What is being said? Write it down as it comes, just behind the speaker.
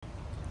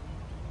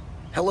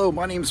Hello,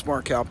 my name is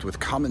Mark Haupt with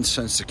Common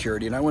Sense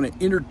Security, and I want to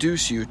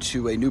introduce you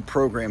to a new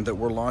program that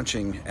we're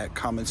launching at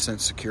Common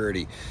Sense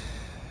Security.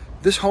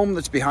 This home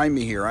that's behind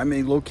me here, I'm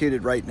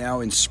located right now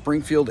in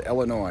Springfield,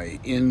 Illinois,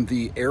 in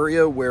the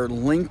area where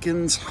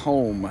Lincoln's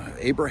home,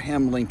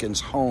 Abraham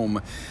Lincoln's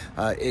home,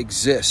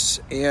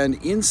 exists.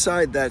 And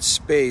inside that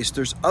space,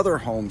 there's other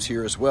homes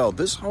here as well.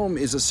 This home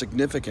is a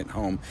significant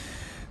home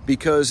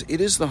because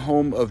it is the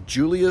home of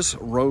Julius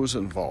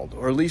Rosenwald,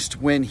 or at least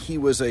when he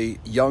was a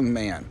young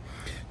man.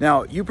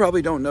 Now, you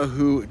probably don't know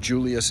who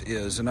Julius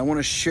is, and I want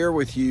to share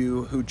with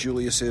you who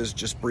Julius is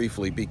just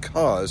briefly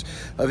because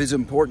of his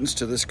importance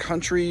to this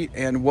country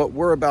and what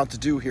we're about to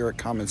do here at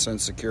Common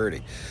Sense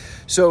Security.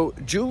 So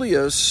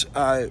Julius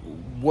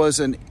was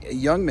a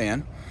young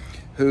man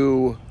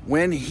who,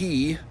 when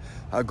he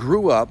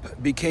grew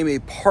up, became a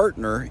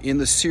partner in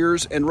the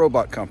Sears and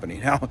Roebuck Company.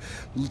 Now,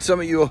 some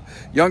of you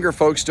younger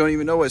folks don't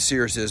even know what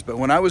Sears is, but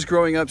when I was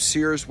growing up,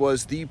 Sears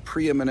was the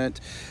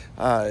preeminent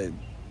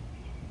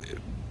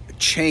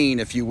chain,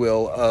 if you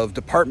will, of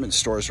department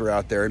stores were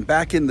out there. And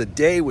back in the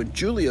day when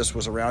Julius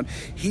was around,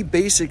 he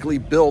basically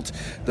built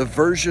the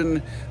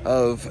version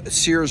of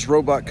Sears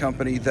Roebuck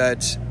Company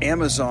that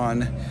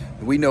Amazon,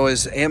 we know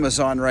as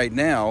Amazon right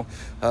now,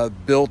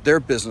 built their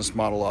business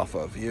model off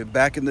of.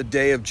 Back in the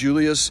day of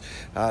Julius,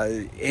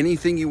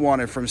 anything you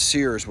wanted from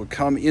Sears would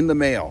come in the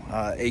mail.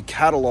 A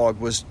catalog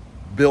was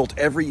built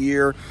every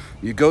year.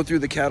 You go through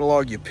the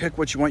catalog, you pick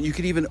what you want. You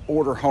could even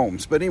order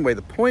homes. But anyway,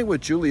 the point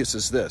with Julius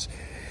is this.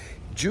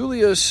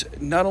 Julius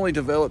not only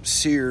developed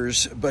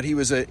Sears, but he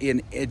was a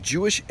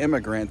Jewish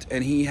immigrant,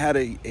 and he had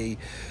a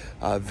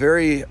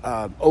very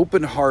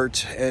open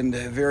heart and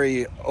a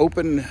very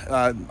open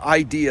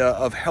idea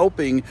of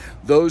helping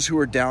those who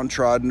were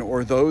downtrodden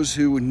or those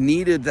who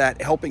needed that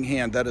helping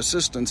hand, that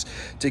assistance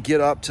to get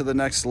up to the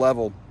next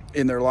level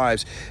in their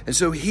lives. And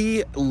so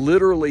he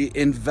literally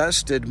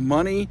invested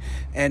money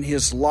and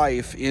his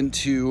life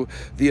into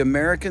the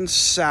American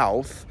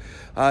South,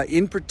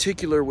 in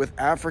particular with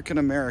African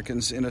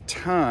Americans, in a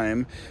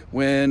time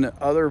when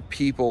other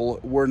people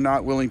were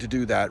not willing to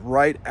do that.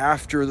 Right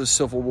after the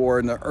Civil War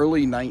in the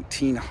early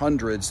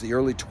 1900s, the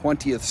early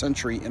 20th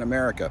century in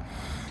America,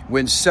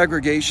 when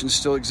segregation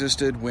still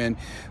existed, when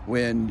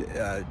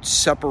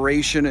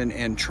separation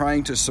and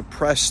trying to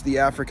suppress the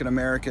African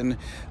American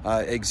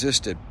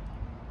existed.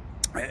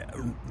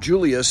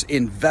 Julius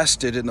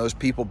invested in those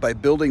people by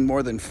building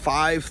more than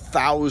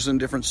 5,000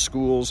 different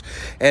schools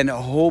and a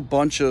whole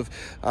bunch of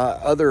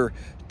other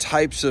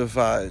types of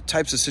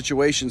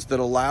situations that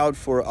allowed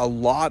for a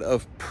lot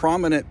of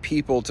prominent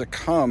people to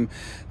come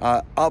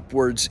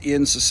upwards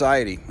in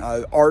society.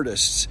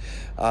 Artists,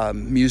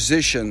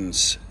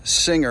 musicians,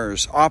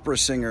 singers, opera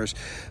singers,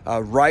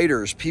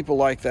 writers, people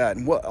like that.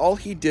 And all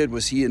he did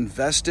was he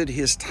invested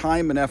his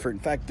time and effort. In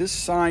fact, this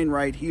sign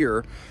right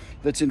here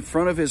that's in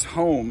front of his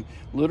home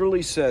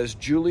literally says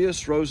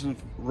Julius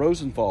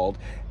Rosenwald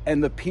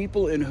and the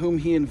people in whom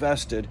he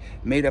invested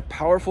made a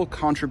powerful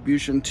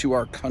contribution to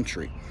our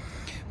country.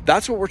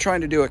 That's what we're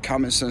trying to do at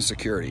Common Sense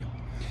Security.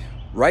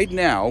 Right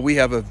now, we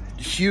have a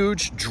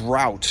huge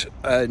drought,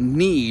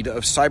 need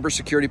of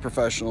cybersecurity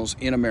professionals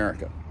in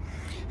America.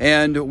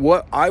 And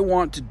what I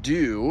want to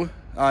do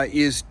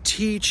is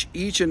teach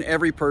each and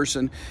every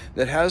person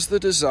that has the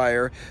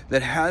desire,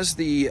 that has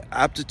the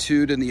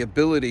aptitude and the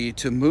ability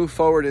to move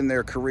forward in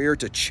their career,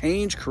 to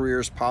change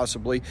careers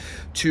possibly,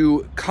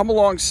 to come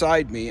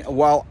alongside me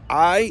while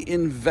I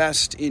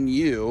invest in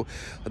you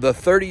the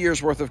 30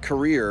 years worth of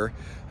career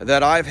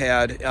that I've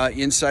had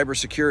in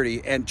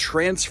cybersecurity and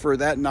transfer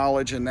that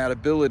knowledge and that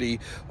ability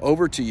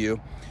over to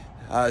you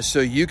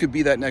so you could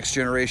be that next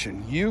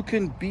generation. You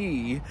can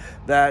be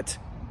that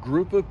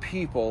group of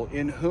people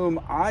in whom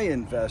I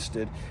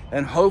invested,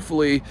 and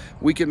hopefully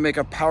we can make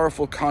a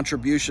powerful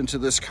contribution to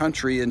this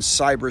country in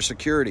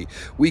cybersecurity.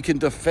 We can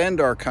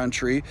defend our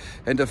country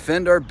and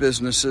defend our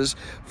businesses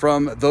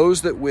from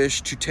those that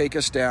wish to take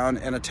us down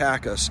and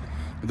attack us,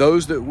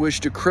 those that wish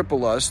to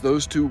cripple us,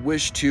 those who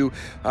wish to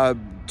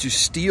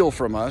steal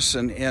from us,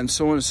 and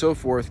so on and so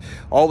forth,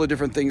 all the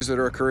different things that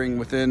are occurring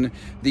within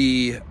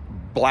the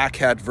black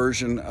hat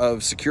version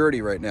of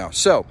security right now.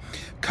 So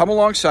come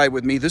alongside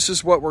with me. This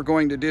is what we're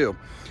going to do.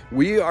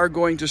 We are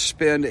going to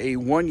spend a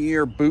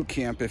 1-year boot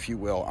camp, if you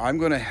will. I'm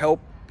going to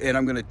help and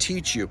I'm going to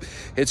teach you.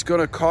 It's going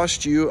to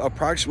cost you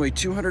approximately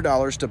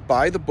 $200 to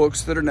buy the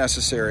books that are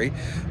necessary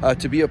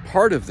to be a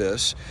part of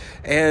this.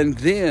 And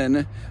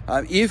then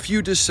if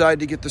you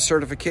decide to get the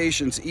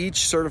certifications,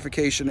 each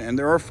certification, and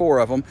there are 4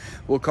 of them,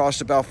 will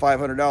cost about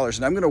 $500.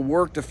 And I'm going to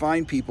work to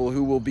find people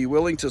who will be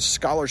willing to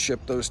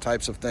scholarship those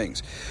types of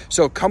things.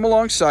 So come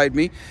alongside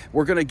me.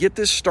 We're going to get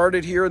this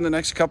started here in the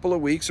next couple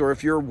of weeks, or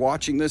if you're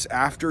watching this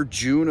after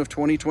June of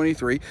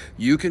 2023,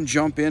 you can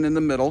jump in the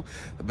middle,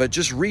 but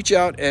just reach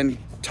out and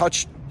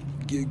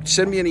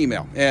send me an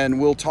email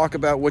and we'll talk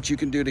about what you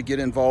can do to get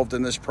involved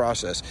in this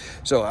process.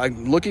 So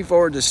I'm looking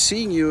forward to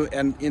seeing you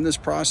and in this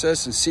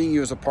process and seeing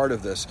you as a part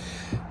of this.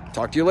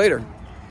 Talk to you later.